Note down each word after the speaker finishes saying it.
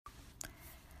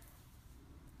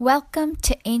Welcome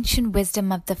to Ancient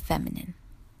Wisdom of the Feminine,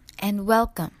 and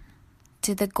welcome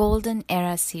to the Golden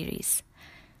Era series,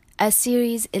 a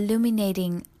series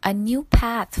illuminating a new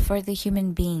path for the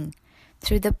human being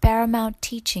through the paramount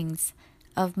teachings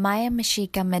of Maya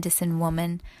Mexica medicine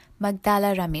woman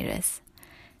Magdala Ramirez.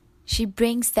 She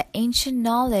brings the ancient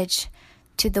knowledge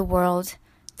to the world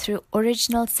through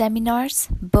original seminars,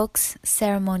 books,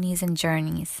 ceremonies, and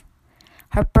journeys.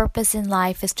 Her purpose in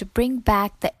life is to bring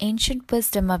back the ancient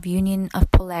wisdom of union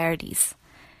of polarities.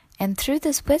 And through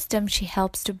this wisdom, she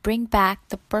helps to bring back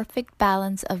the perfect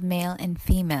balance of male and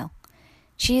female.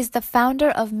 She is the founder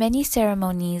of many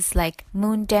ceremonies like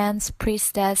Moon Dance,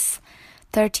 Priestess,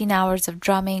 13 Hours of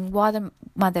Drumming, Water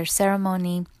Mother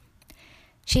Ceremony.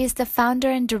 She is the founder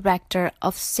and director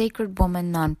of Sacred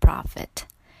Woman Nonprofit.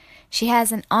 She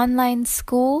has an online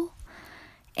school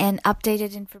and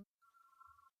updated information.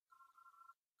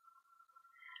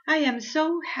 I am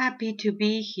so happy to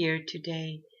be here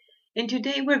today. And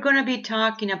today we're going to be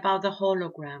talking about the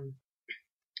hologram.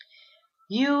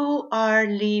 You are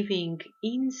living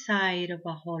inside of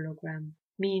a hologram.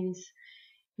 Means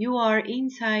you are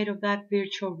inside of that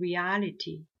virtual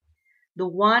reality. The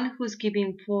one who's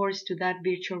giving force to that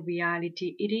virtual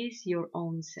reality, it is your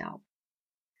own self.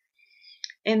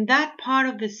 And that part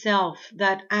of the self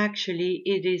that actually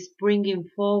it is bringing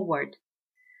forward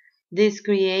this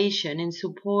creation and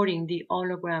supporting the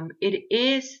hologram, it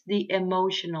is the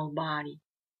emotional body.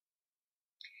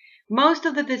 Most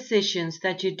of the decisions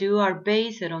that you do are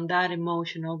based on that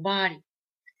emotional body.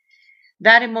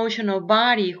 That emotional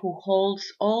body who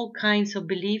holds all kinds of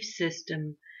belief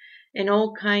system and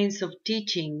all kinds of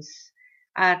teachings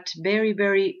at very,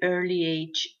 very early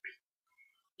age.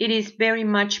 It is very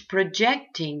much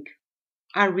projecting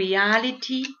a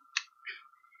reality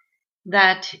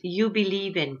that you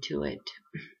believe into it.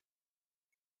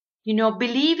 You know,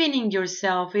 believing in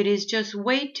yourself, it is just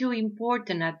way too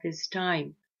important at this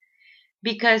time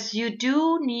because you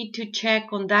do need to check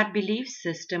on that belief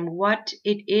system, what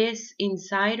it is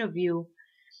inside of you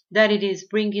that it is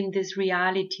bringing this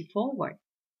reality forward.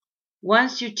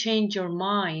 Once you change your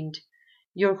mind,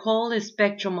 your whole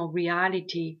spectrum of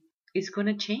reality is going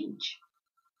to change.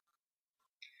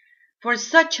 For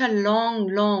such a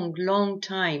long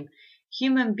time,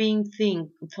 human beings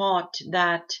thought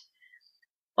that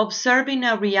observing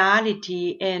a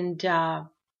reality and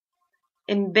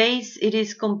it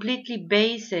is completely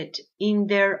based in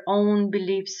their own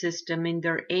belief system, in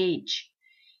their age,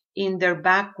 in their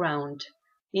background,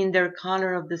 in their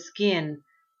color of the skin,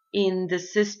 in the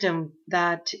system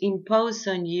that impose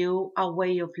on you a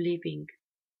way of living.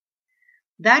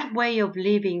 That way of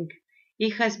living,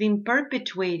 it has been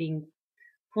perpetuating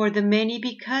for the many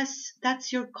because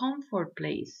that's your comfort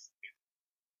place.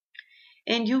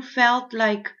 And you felt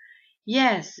like,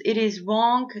 yes, it is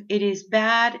wrong, it is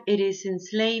bad, it is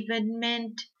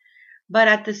enslavement, but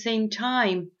at the same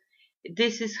time,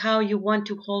 this is how you want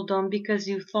to hold on because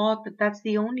you thought that that's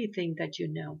the only thing that you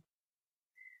know.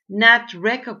 Not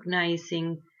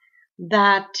recognizing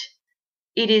that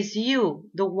it is you,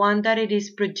 the one that it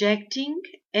is projecting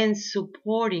and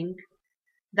supporting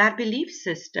that belief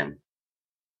system.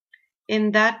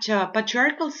 In that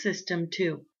patriarchal system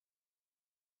too.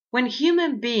 When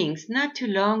human beings not too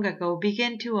long ago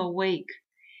began to awake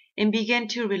and began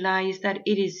to realize that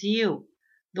it is you,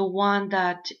 the one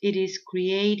that it is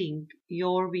creating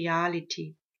your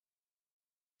reality.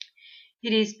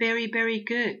 It is very, very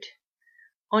good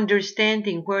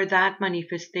understanding where that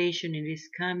manifestation is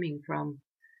coming from.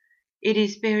 It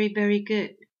is very, very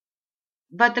good.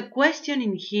 But the question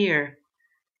in here,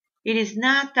 it is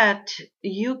not that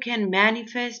you can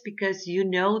manifest because you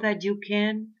know that you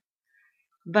can,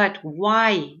 but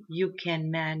why you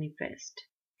can manifest.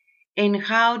 And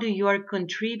how do you are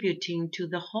contributing to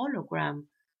the hologram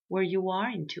where you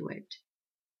are into it.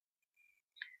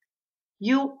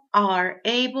 You are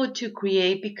able to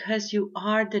create because you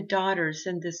are the daughters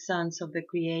and the sons of the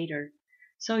Creator.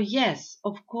 So yes,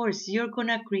 of course, you're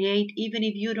gonna create even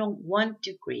if you don't want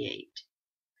to create.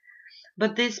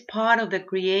 But this part of the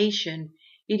creation,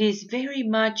 it is very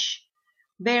much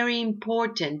very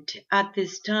important at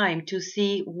this time to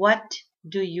see what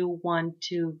do you want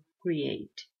to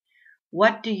create.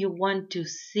 What do you want to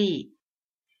see?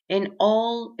 And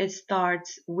all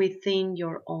starts within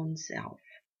your own self.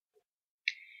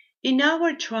 In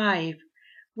our tribe,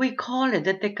 we call it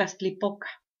the Tecastlipoca.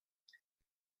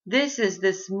 This is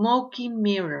the smoky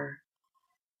mirror.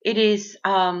 It is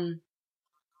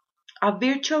a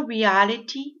virtual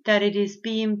reality that it is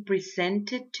being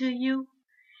presented to you,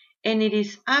 and it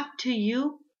is up to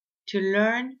you to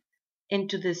learn and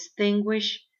to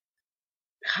distinguish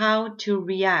how to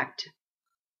react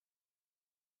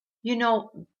You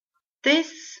know,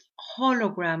 this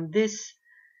hologram, this,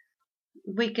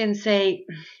 we can say,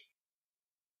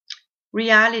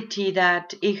 reality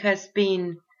that it has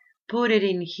been put it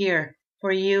in here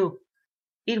for you,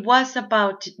 it was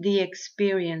about the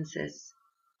experiences.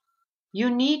 You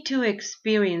need to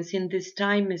experience in this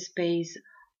time and space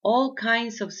all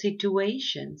kinds of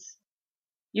situations.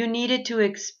 You needed to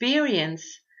experience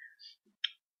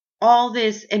all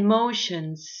these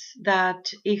emotions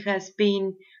that it has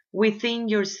been within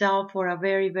yourself for a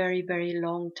very, very, very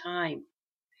long time.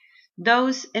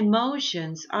 Those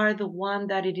emotions are the one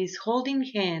that it is holding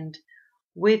hand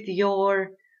with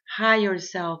your higher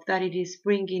self, that it is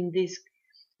bringing this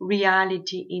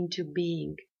reality into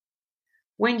being.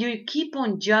 When you keep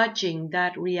on judging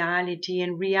that reality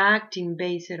and reacting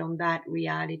based on that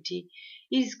reality,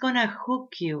 it's gonna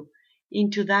hook you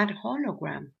into that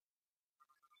hologram.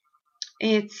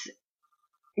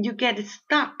 You get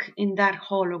stuck in that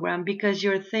hologram because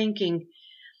you're thinking,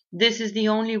 this is the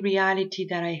only reality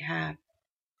that I have.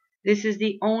 This is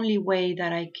the only way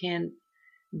that I can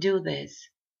do this.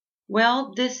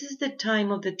 Well, this is the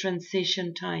time of the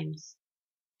transition times.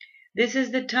 This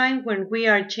is the time when we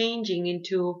are changing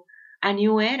into a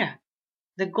new era,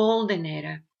 the golden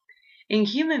era. And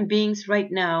human beings right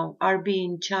now are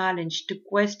being challenged to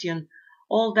question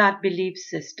all that belief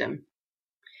system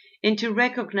and to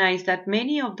recognize that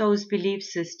many of those belief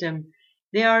systems,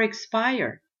 they are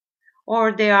expired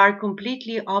or they are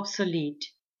completely obsolete.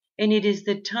 And it is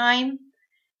the time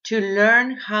to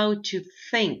learn how to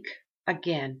think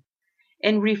again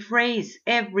and rephrase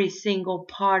every single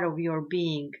part of your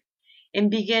being and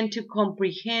begin to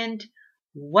comprehend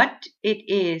what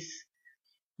it is,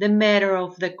 the matter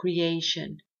of the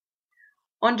creation.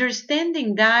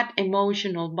 Understanding that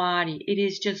emotional body, it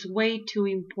is just way too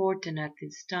important at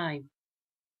this time.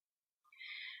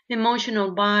 The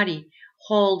emotional body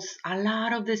holds a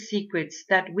lot of the secrets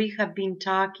that we have been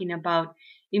talking about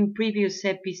in previous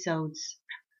episodes.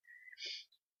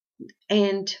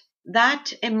 And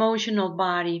that emotional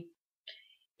body,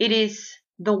 it is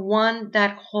the one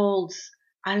that holds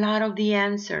a lot of the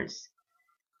answers.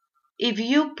 If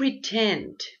you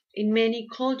pretend, in many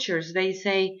cultures they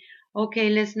say, okay,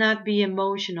 let's not be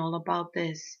emotional about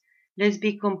this. Let's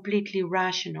be completely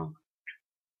rational.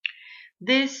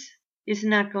 This is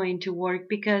not going to work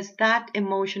because that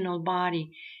emotional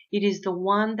body, it is the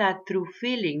one that through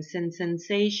feelings and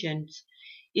sensations,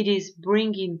 it is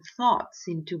bringing thoughts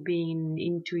into being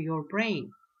into your brain.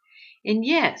 And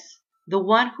yes, the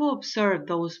one who observed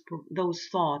those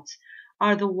thoughts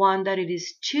are the one that it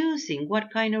is choosing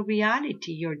what kind of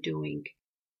reality you're doing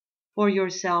for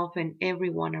yourself and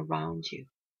everyone around you.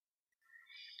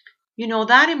 You know,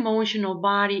 that emotional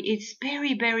body, it's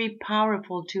very, very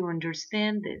powerful to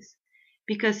understand this,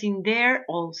 because in there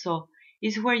also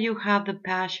is where you have the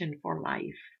passion for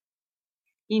life.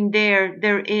 In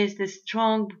there is the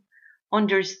strong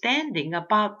understanding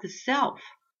about the self.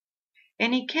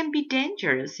 And it can be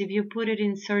dangerous if you put it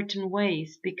in certain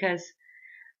ways, because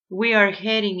we are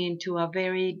heading into a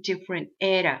very different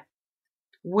era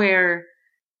where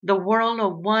the world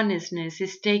of oneness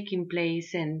is taking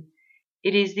place, and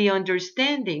it is the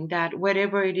understanding that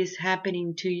whatever it is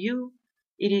happening to you,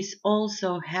 it is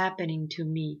also happening to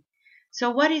me. So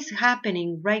what is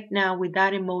happening right now with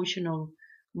that emotional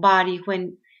body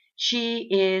when she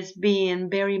is being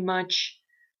very much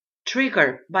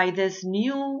triggered by this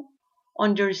new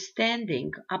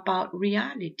understanding about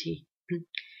reality?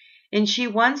 And she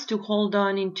wants to hold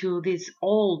on into this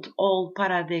old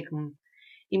paradigm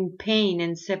in pain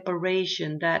and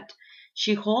separation that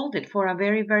she held it for a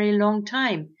very, very long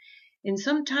time. And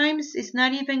sometimes it's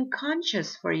not even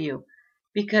conscious for you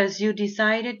because you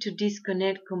decided to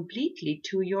disconnect completely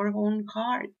to your own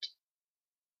heart.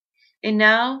 And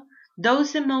now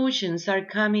those emotions are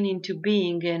coming into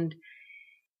being, and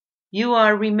you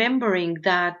are remembering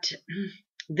that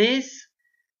this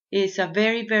is a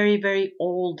very, very, very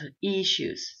old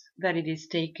issues that it is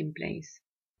taking place.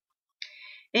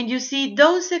 And you see,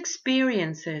 those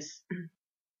experiences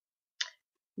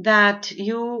that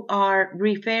you are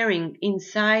referring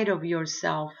inside of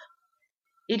yourself,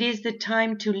 it is the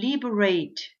time to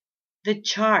liberate the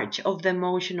charge of the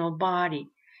emotional body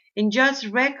and just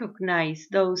recognize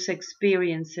those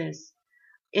experiences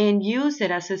and use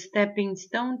it as a stepping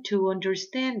stone to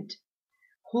understand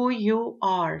who you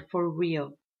are for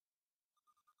real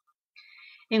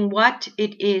and what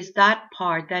it is, that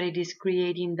part that it is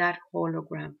creating that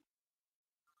hologram.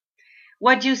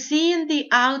 What you see in the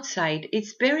outside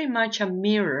is very much a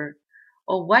mirror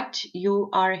of what you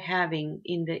are having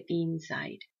in the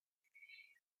inside.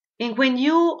 And when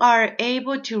you are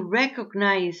able to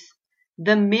recognize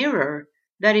the mirror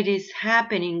that it is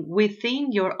happening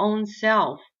within your own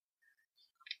self,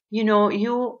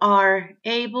 you are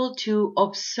able to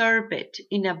observe it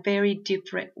in a very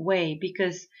different way,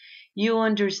 because you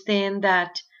understand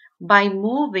that by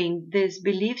moving this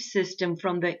belief system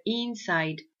from the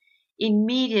inside,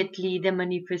 immediately the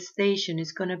manifestation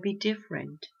is going to be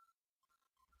different.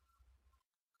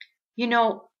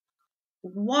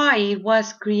 Why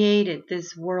was created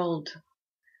this world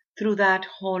through that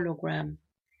hologram,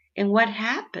 and what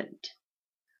happened?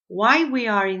 Why we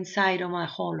are inside of a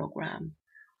hologram?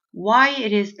 Why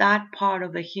it is that part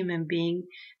of the human being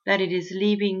that it is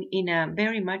living in a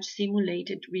very much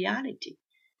simulated reality,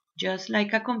 just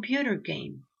like a computer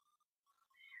game?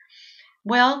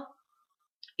 Well,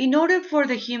 in order for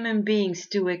the human beings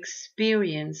to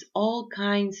experience all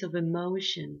kinds of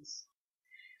emotions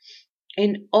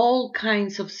in all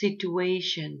kinds of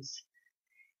situations,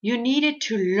 you needed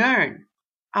to learn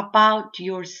about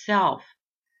yourself.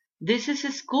 This is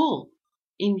a school.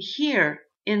 In here,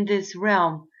 in this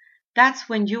realm, that's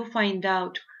when you find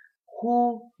out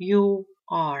who you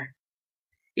are.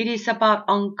 It is about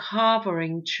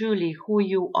uncovering truly who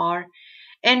you are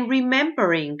and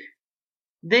remembering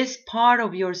this part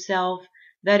of yourself,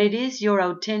 that it is your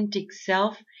authentic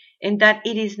self and that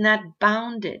it is not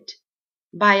bounded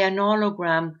by an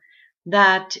hologram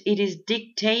that it is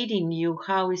dictating you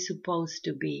how it's supposed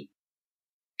to be.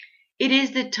 It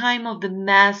is the time of the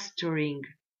mastering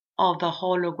of the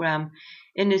hologram,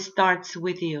 and it starts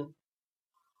with you.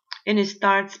 And it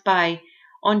starts by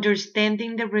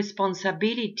understanding the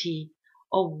responsibility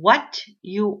of what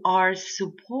you are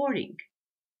supporting.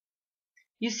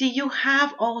 You see, you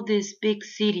have all these big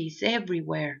cities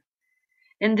everywhere,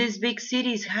 and these big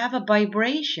cities have a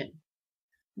vibration.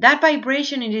 That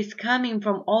vibration, it is coming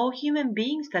from all human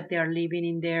beings that they are living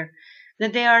in there,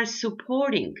 that they are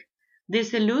supporting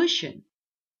this illusion.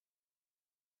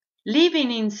 Living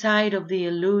inside of the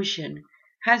illusion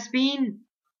has been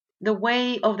the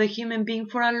way of the human being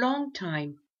for a long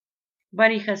time,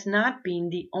 but it has not been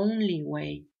the only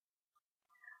way.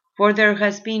 For there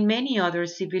has been many other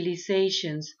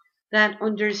civilizations that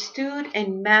understood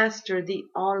and mastered the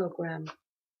hologram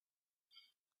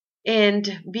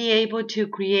and be able to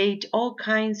create all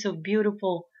kinds of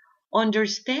beautiful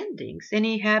understandings. And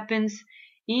it happens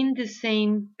in the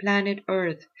same planet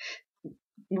Earth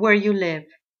where you live.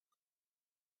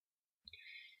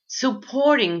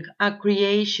 Supporting a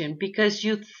creation because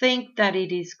you think that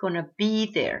it is going to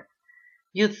be there.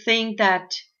 You think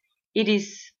that it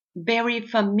is very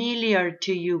familiar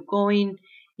to you, going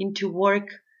into work,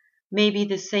 maybe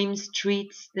the same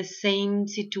streets, the same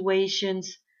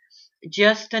situations,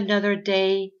 just another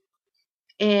day.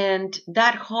 And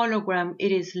that hologram,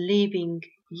 it is leaving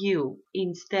you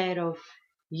instead of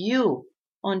you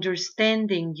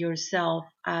understanding yourself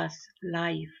as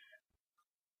life.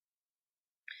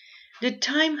 The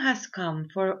time has come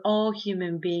for all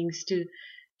human beings to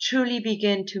truly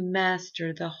begin to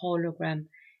master the hologram.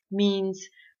 Means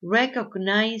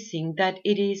recognizing that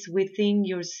it is within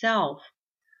yourself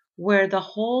where the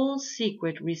whole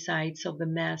secret resides of the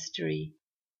mastery.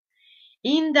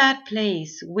 In that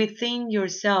place within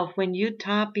yourself, when you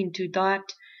tap into that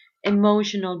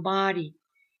emotional body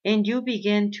and you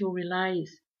begin to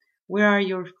realize where are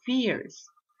your fears,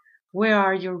 where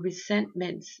are your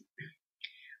resentments,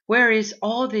 where is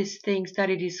all these things that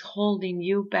it is holding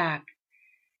you back,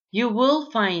 you will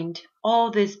find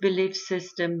all this belief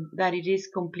system that it is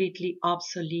completely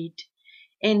obsolete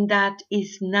and that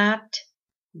is not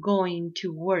going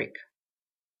to work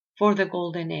for the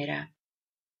golden era.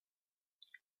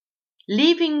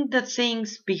 Leaving the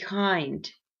things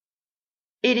behind,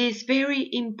 it is very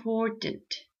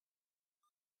important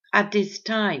at this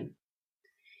time.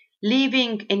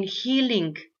 Leaving and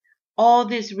healing all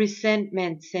these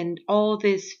resentments and all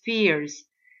these fears,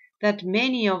 that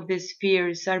many of these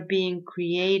fears are being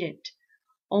created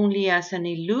only as an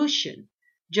illusion,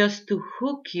 just to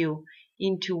hook you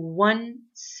into one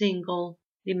single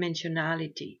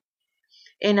dimensionality,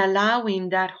 and allowing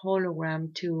that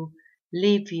hologram to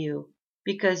leave you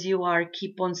because you are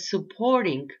keep on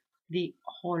supporting the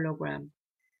hologram.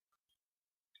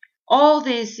 All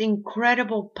this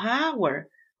incredible power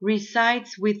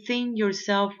resides within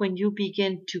yourself when you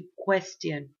begin to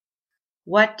question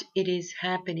what it is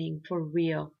happening for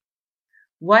real,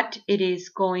 what it is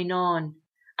going on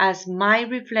as my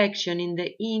reflection in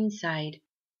the inside.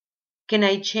 Can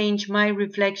I change my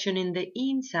reflection in the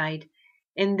inside,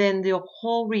 and then the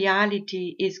whole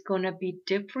reality is going to be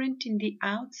different in the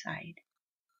outside?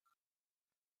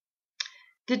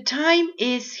 The time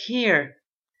is here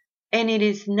And it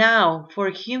is now for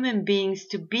human beings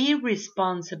to be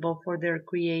responsible for their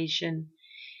creation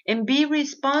and be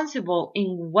responsible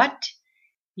in what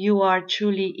you are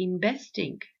truly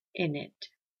investing in it.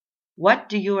 What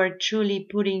do you are truly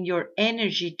putting your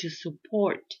energy to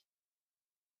support?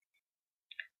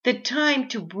 The time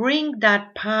to bring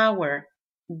that power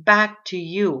back to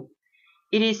you.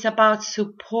 It is about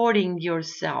supporting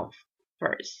yourself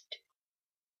first.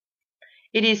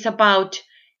 It is about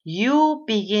you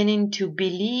beginning to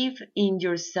believe in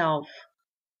yourself.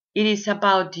 It is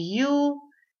about you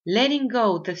letting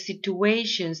go the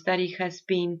situations that it has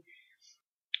been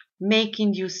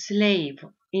making you slave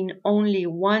in only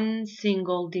one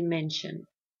single dimension.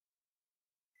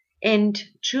 And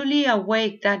truly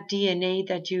awake that DNA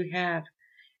that you have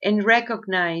and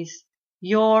recognize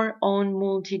your own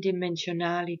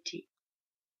multidimensionality.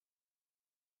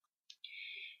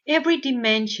 Every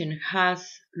dimension has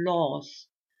laws,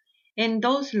 and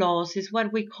those laws is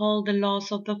what we call the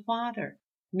laws of the Father.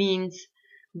 Means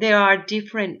there are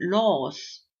different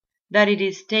laws that it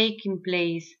is taking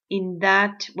place in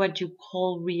that what you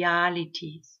call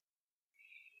realities.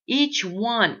 Each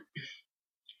one,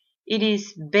 it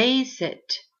is based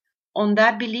on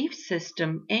that belief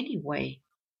system anyway.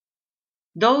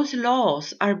 Those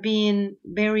laws are being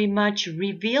very much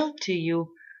revealed to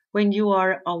you when you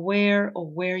are aware of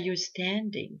where you're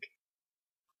standing.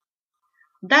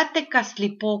 That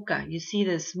Tecaslipoca, you see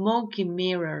the smoky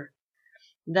mirror,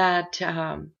 that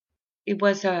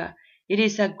it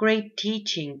is a great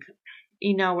teaching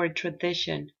in our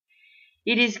tradition.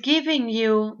 It is giving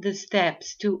you the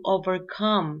steps to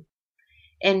overcome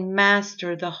and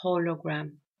master the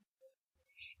hologram.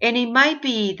 And it might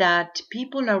be that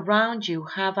people around you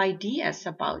have ideas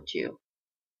about you.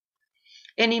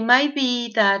 And it might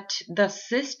be that the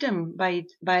system by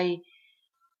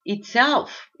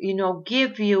itself,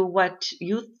 give you what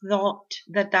you thought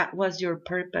that was your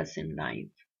purpose in life.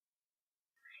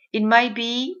 It might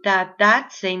be that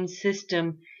that same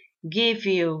system give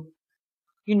you,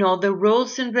 the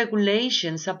rules and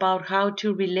regulations about how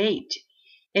to relate.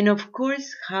 And of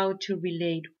course, how to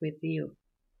relate with you.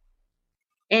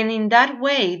 And in that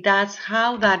way, that's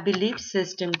how that belief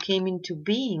system came into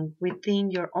being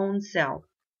within your own self.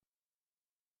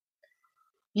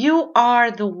 You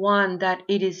are the one that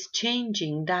it is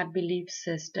changing that belief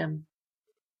system.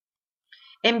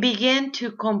 And begin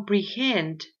to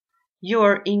comprehend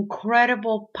your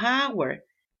incredible power.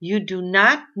 You do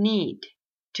not need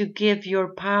to give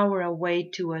your power away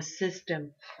to a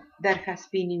system that has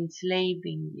been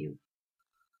enslaving you.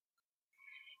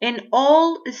 And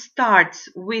all starts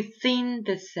within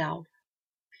the self.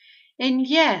 And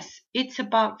yes, it's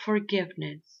about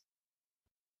forgiveness.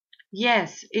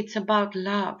 Yes, it's about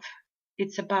love.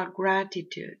 It's about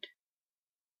gratitude.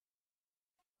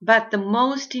 But the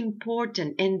most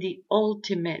important and the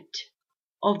ultimate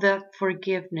of that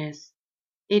forgiveness,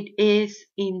 it is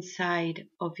inside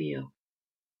of you.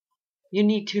 You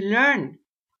need to learn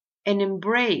and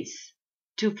embrace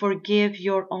to forgive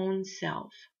your own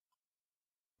self.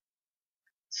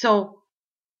 So,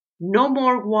 no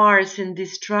more wars and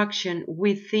destruction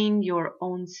within your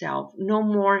own self. No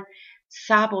more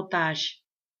sabotage.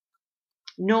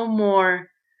 No more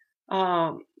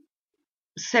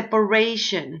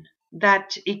separation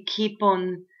that it keep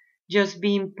on just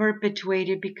being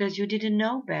perpetuated because you didn't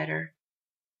know better.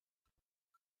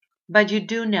 But you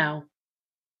do now.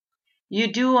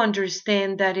 You do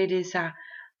understand that it is a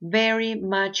very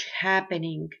much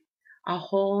happening, a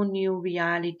whole new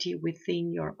reality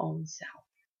within your own self.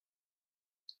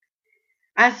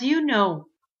 As you know,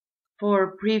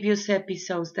 for previous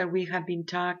episodes that we have been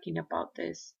talking about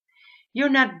this, you're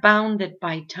not bounded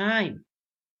by time.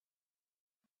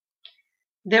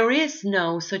 There is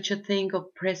no such a thing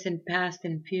of present, past,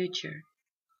 and future.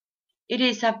 It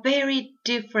is a very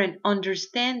different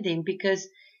understanding because,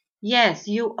 yes,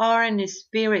 you are in a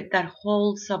spirit that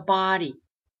holds a body.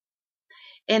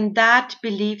 And that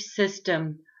belief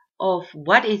system of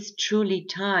what is truly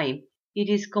time, it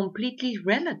is completely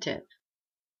relative.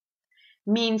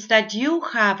 Means that you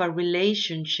have a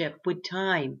relationship with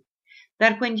time,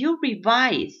 that when you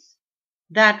revise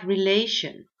that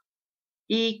relation,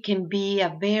 it can be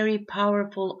a very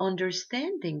powerful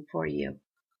understanding for you.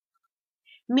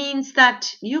 Means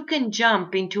that you can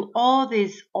jump into all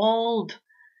these old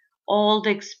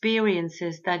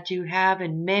experiences that you have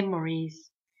and memories.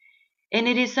 And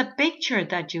it is a picture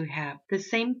that you have. The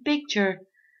same picture,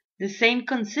 the same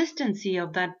consistency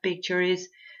of that picture is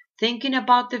thinking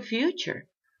about the future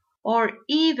or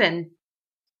even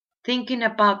thinking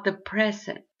about the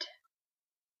present.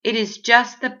 It is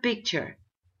just a picture.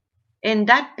 And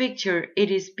that picture, it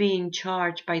is being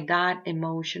charged by that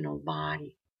emotional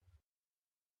body.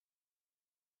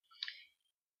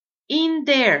 In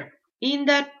there, in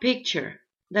that picture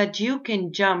that you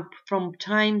can jump from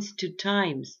times to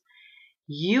times,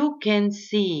 you can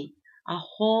see a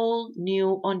whole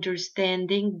new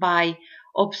understanding by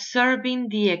observing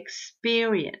the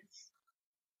experience,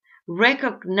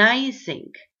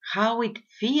 recognizing how it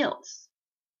feels.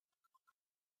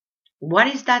 What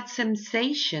is that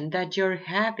sensation that you're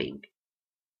having?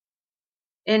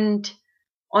 And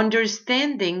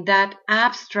understanding that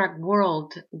abstract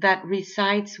world that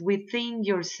resides within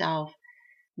yourself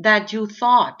that you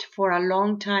thought for a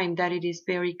long time that it is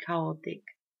very chaotic,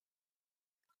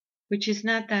 which is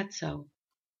not that so.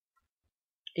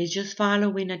 It's just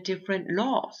following a different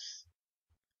laws.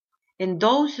 And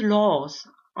those laws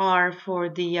are for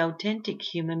the authentic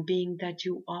human being that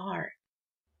you are.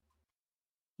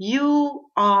 You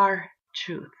are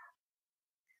truth.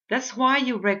 That's why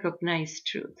you recognize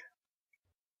truth.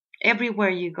 Everywhere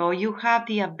you go, you have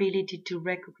the ability to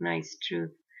recognize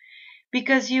truth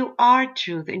because you are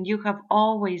truth and you have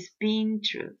always been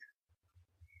truth.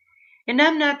 And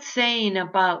I'm not saying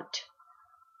about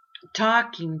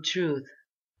talking truth.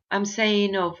 I'm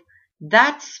saying of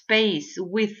that space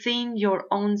within your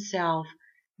own self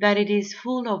that it is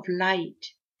full of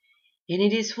light and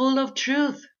it is full of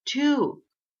truth too.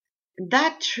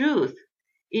 That truth,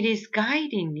 it is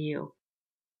guiding you.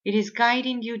 It is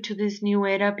guiding you to this new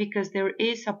era because there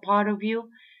is a part of you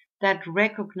that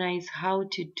recognizes how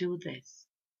to do this.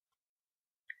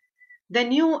 The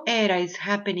new era is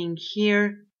happening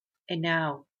here and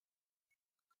now.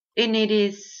 And it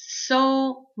is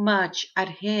so much at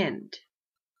hand.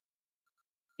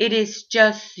 It is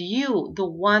just you, the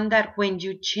one that when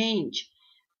you change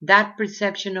that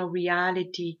perception of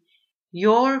reality,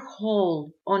 your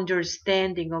whole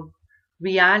understanding of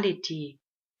reality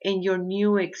and your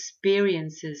new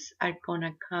experiences are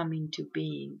gonna come into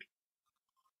being.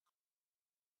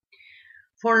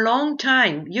 For a long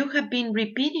time, you have been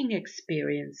repeating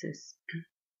experiences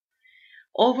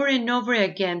over and over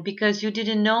again because you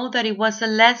didn't know that it was a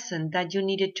lesson that you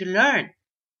needed to learn,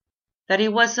 that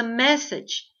it was a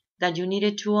message that you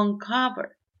needed to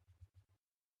uncover.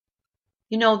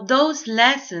 You know, those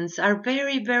lessons are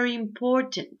very, very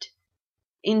important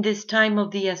in this time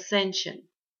of the ascension.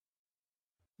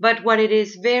 But what it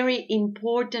is very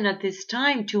important at this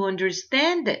time to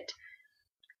understand it,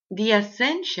 the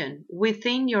ascension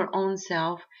within your own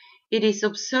self, it is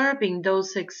observing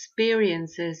those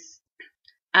experiences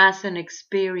as an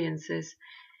experiences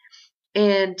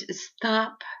and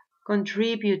stop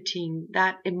contributing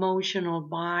that emotional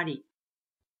body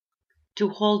to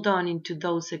hold on into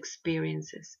those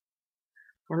experiences.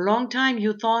 For a long time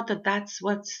you thought that that's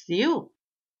what's you,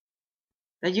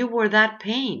 that you were that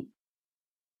pain,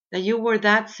 that you were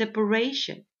that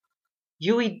separation.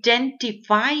 You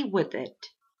identify with it.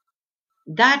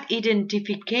 That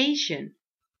identification,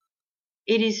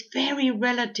 it is very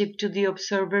relative to the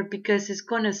observer because it's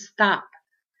going to stop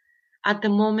at the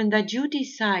moment that you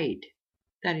decide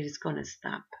that it is going to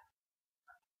stop.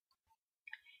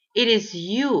 It is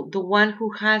you, the one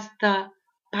who has the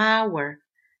power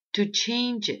to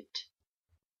change it.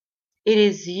 It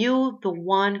is you, the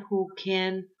one who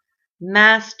can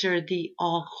master the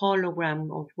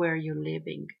hologram of where you're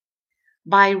living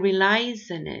by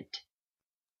realizing it,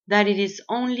 that it is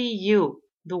only you,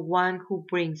 the one who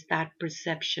brings that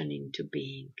perception into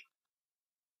being.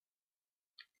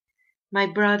 My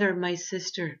brother, my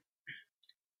sister,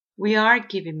 we are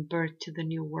giving birth to the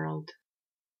new world.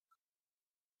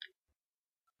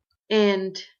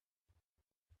 And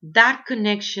that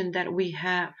connection that we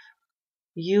have,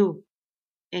 you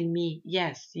and me,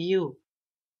 yes, you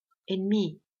and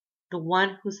me, the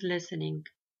one who's listening,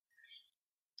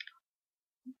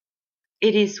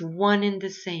 it is one and the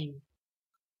same.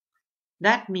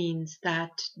 That means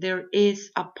that there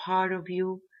is a part of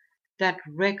you that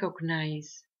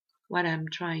recognizes what I'm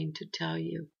trying to tell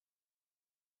you.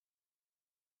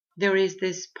 There is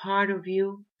this part of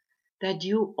you that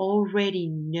you already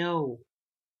know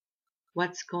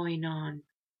what's going on.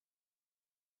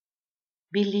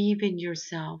 Believe in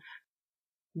yourself.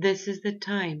 This is the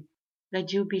time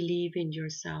that you believe in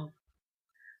yourself.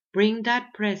 Bring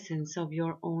that presence of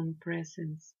your own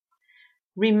presence.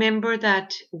 Remember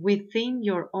that within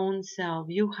your own self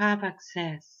you have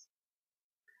access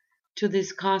to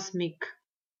this cosmic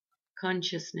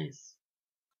consciousness.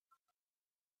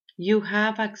 You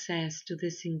have access to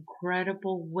this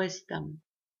incredible wisdom.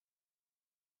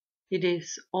 It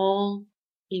is all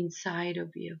inside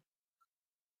of you.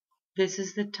 This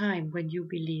is the time when you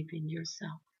believe in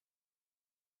yourself.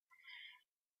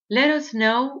 Let us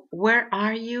know, where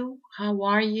are you? How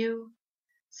are you?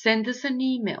 Send us an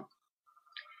email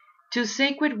to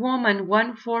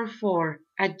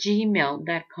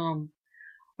sacredwoman144@gmail.com,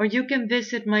 or you can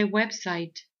visit my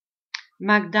website,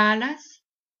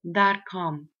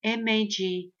 magdalas.com,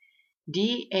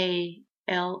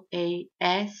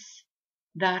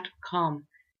 MAGDALAS.com.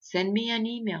 Send me an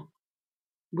email.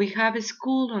 We have a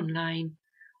school online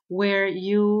where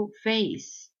you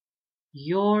face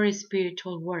your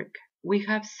spiritual work. We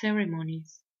have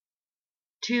ceremonies.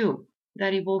 2,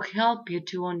 that it will help you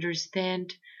to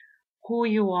understand who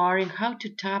you are and how to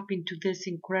tap into this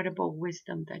incredible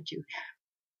wisdom that you have.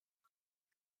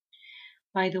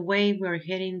 By the way, we're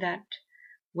heading that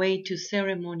way to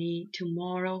ceremony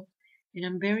tomorrow, and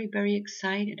I'm very, very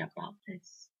excited about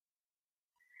this.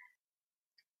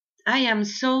 I am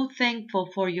so thankful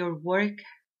for your work.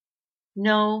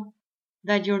 Know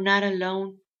that you're not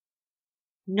alone.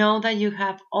 Know that you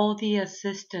have all the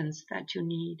assistance that you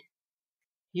need.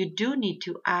 You do need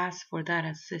to ask for that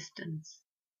assistance.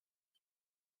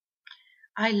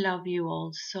 I love you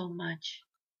all so much.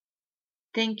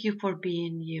 Thank you for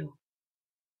being you.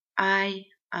 I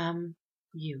am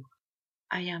you.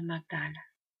 I am Magdala.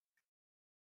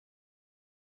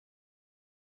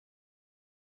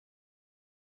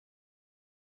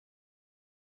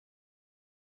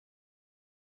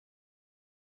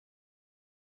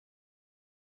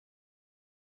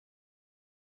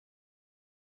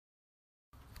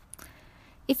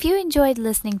 If you enjoyed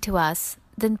listening to us,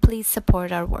 then please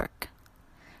support our work.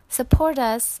 Support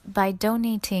us by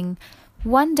donating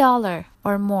 $1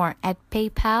 or more at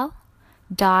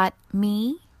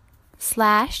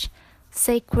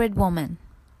paypal.me/sacredwoman.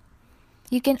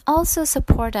 You can also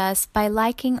support us by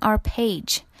liking our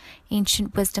page,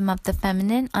 Ancient Wisdom of the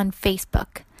Feminine, on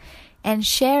Facebook, and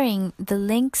sharing the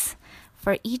links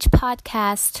for each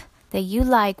podcast that you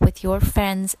like with your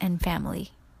friends and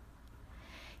family.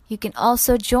 You can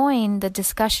also join the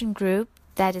discussion group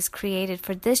that is created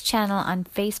for this channel on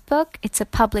Facebook. It's a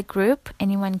public group.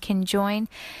 Anyone can join.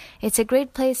 It's a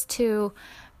great place to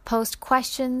post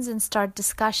questions and start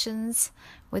discussions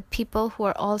with people who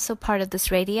are also part of this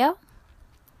radio.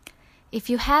 If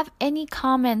you have any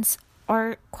comments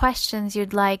or questions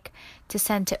you'd like to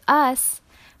send to us,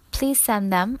 please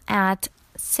send them at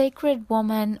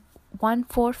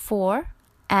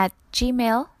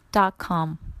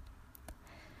sacredwoman144@gmail.com.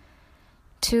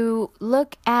 To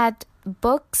look at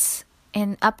books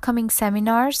and upcoming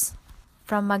seminars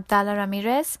from Magdala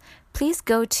Ramirez, please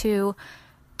go to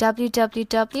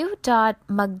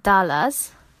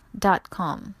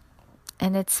www.magdalas.com,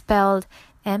 and it's spelled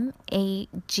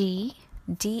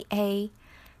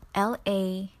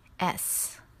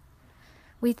MAGDALAS.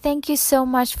 We thank you so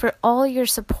much for all your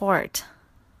support,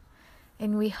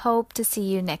 and we hope to see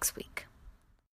you next week.